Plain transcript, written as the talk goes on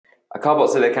A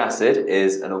carboxylic acid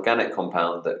is an organic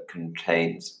compound that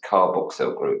contains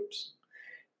carboxyl groups.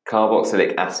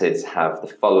 Carboxylic acids have the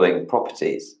following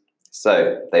properties.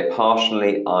 So they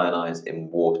partially ionize in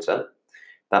water.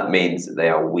 That means that they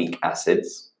are weak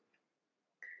acids.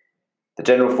 The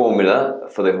general formula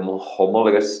for the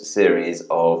homologous series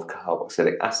of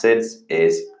carboxylic acids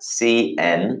is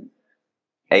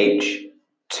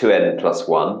CnH2n plus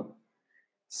 1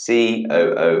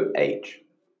 COOH.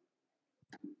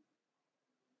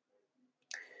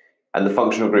 And the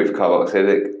functional group for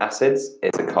carboxylic acids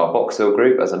is a carboxyl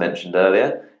group, as I mentioned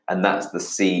earlier, and that's the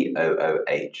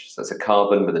COOH. So it's a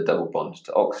carbon with a double bond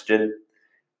to oxygen,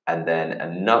 and then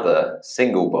another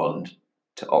single bond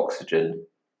to oxygen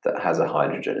that has a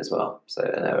hydrogen as well, so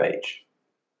an OH.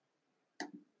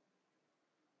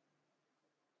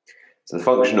 So the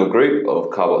functional group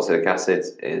of carboxylic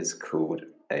acids is called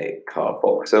a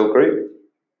carboxyl group.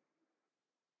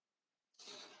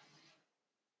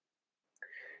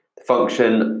 The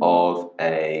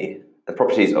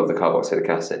properties of the carboxylic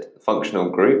acid. The functional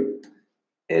group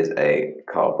is a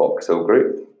carboxyl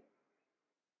group.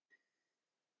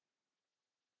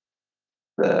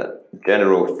 The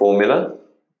general formula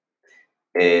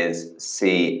is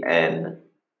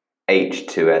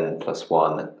CnH2n plus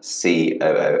 1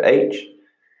 COOH,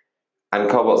 and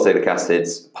carboxylic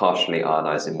acids partially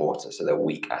ionize in water, so they're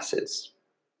weak acids.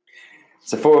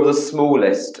 So 4 of the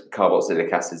smallest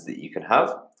carboxylic acids that you can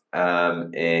have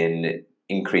in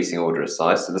increasing order of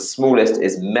size. So the smallest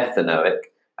is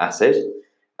methanoic acid,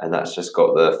 and that's just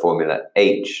got the formula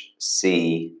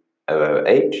HCOOH,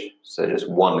 so just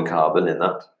 1 carbon in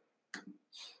that.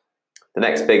 The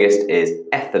next biggest is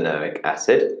ethanoic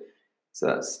acid. So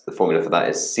that's the formula for that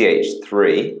is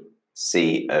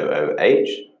CH3COOH.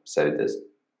 So there's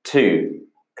 2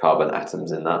 carbon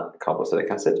atoms in that carboxylic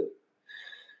acid.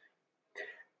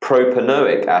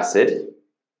 Propanoic acid,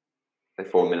 the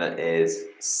formula is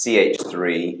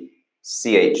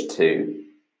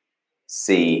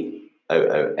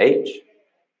CH3CH2COOH.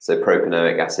 So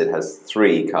propanoic acid has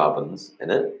 3 carbons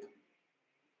in it.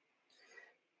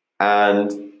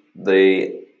 And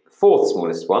the 4th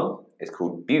smallest one is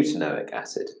called butanoic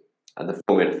acid, and the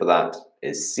formula for that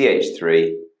is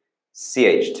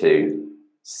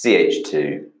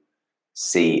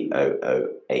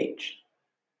CH3CH2CH2COOH.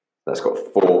 That's got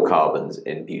 4 carbons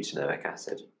in butanoic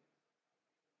acid.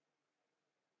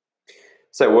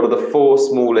 So what are the 4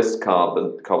 smallest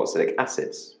carboxylic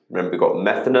acids? Remember, we've got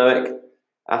methanoic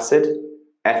acid,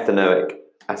 ethanoic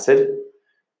acid,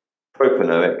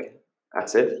 propanoic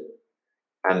acid,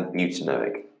 and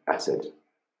butanoic acid.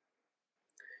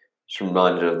 Just a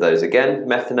reminder of those again: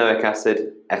 methanoic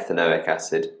acid, ethanoic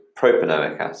acid,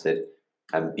 propanoic acid,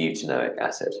 and butanoic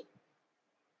acid.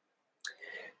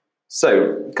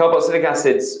 So carboxylic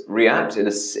acids react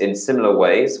in similar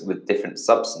ways with different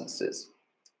substances.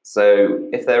 So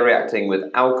if they're reacting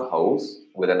with alcohols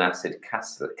with an acid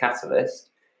catalyst,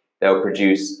 they'll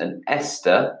produce an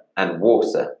ester and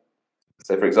water.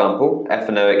 So for example,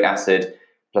 ethanoic acid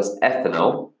plus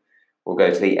ethanol will go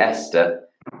to the ester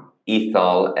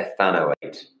ethyl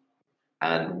ethanoate,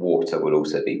 and water will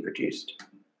also be produced.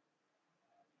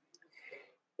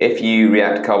 If you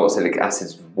react carboxylic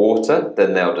acids with water,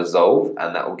 then they'll dissolve,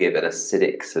 and that will give an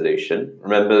acidic solution.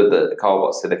 Remember that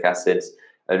carboxylic acids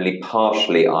only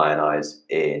partially ionize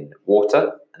in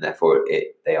water, and therefore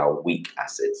they are weak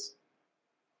acids.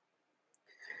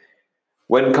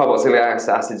 When carboxylic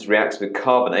acids react with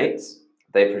carbonates,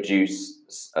 they produce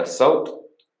a salt,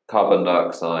 carbon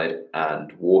dioxide,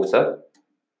 and water.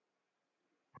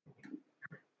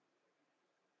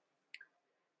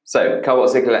 So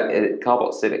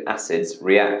carboxylic acids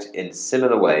react in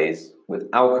similar ways with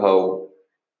alcohol,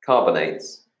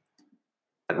 carbonates,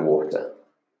 and water.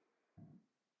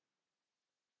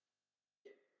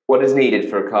 What is needed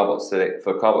for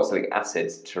carboxylic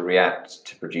acids to react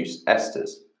to produce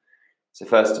esters? So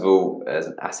first of all, there's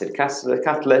an acid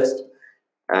catalyst,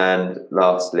 and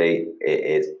lastly, it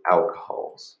is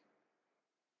alcohols.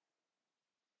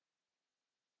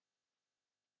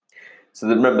 So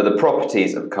remember the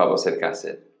properties of carboxylic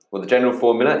acid. Well, the general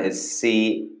formula is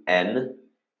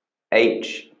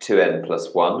CnH2n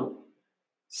plus 1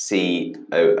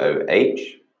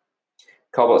 COOH.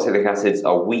 Carboxylic acids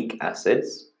are weak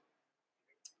acids.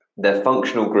 Their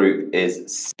functional group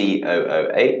is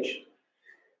COOH,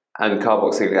 and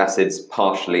carboxylic acids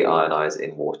partially ionize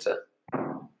in water.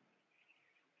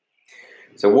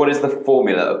 So what is the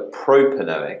formula of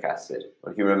propanoic acid?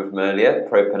 Well, if you remember from earlier,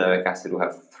 propanoic acid will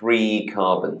have 3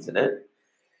 carbons in it.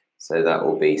 So that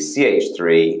will be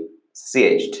CH3,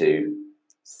 CH2,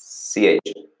 CH3,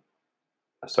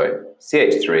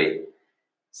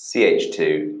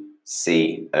 CH2COOH.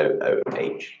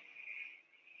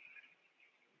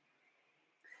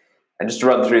 And just to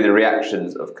run through the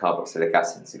reactions of carboxylic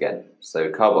acids again. So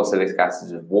carboxylic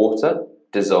acids with water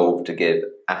dissolve to give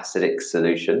acidic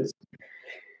solutions.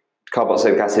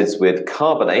 Carboxylic acids with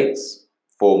carbonates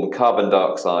form carbon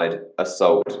dioxide, a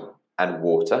salt, and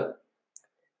water.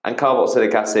 And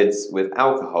carboxylic acids with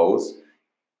alcohols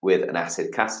with an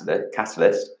acid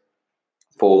catalyst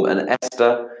form an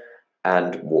ester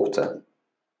and water.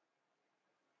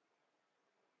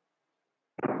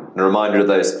 And a reminder of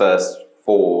those first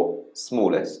four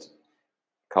smallest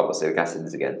carboxylic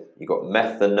acids again. You've got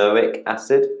methanoic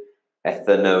acid,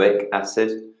 ethanoic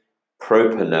acid,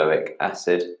 propanoic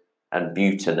acid, and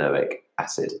butanoic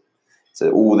acid.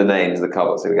 So all the names of the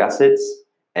carboxylic acids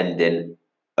end in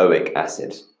oic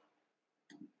acid.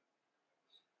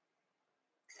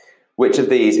 Which of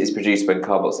these is produced when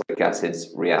carboxylic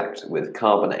acids react with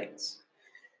carbonates?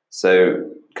 So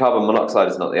carbon monoxide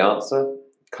is not the answer,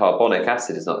 carbonic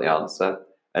acid is not the answer,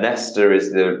 an ester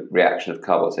is the reaction of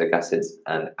carboxylic acids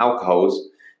and alcohols,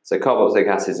 so carboxylic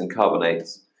acids and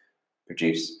carbonates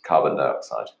produce carbon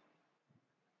dioxide.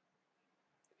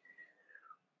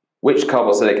 Which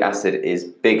carboxylic acid is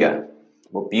bigger?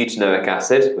 Well, butanoic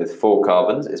acid with 4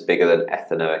 carbons is bigger than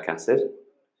ethanoic acid.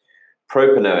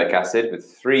 Propanoic acid with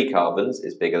 3 carbons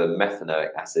is bigger than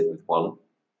methanoic acid with 1.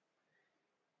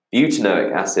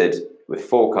 Butanoic acid with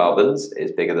 4 carbons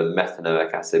is bigger than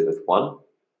methanoic acid with 1.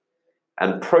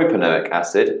 And propanoic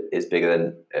acid is bigger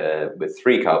than, with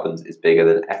 3 carbons, is bigger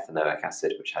than ethanoic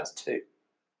acid, which has 2.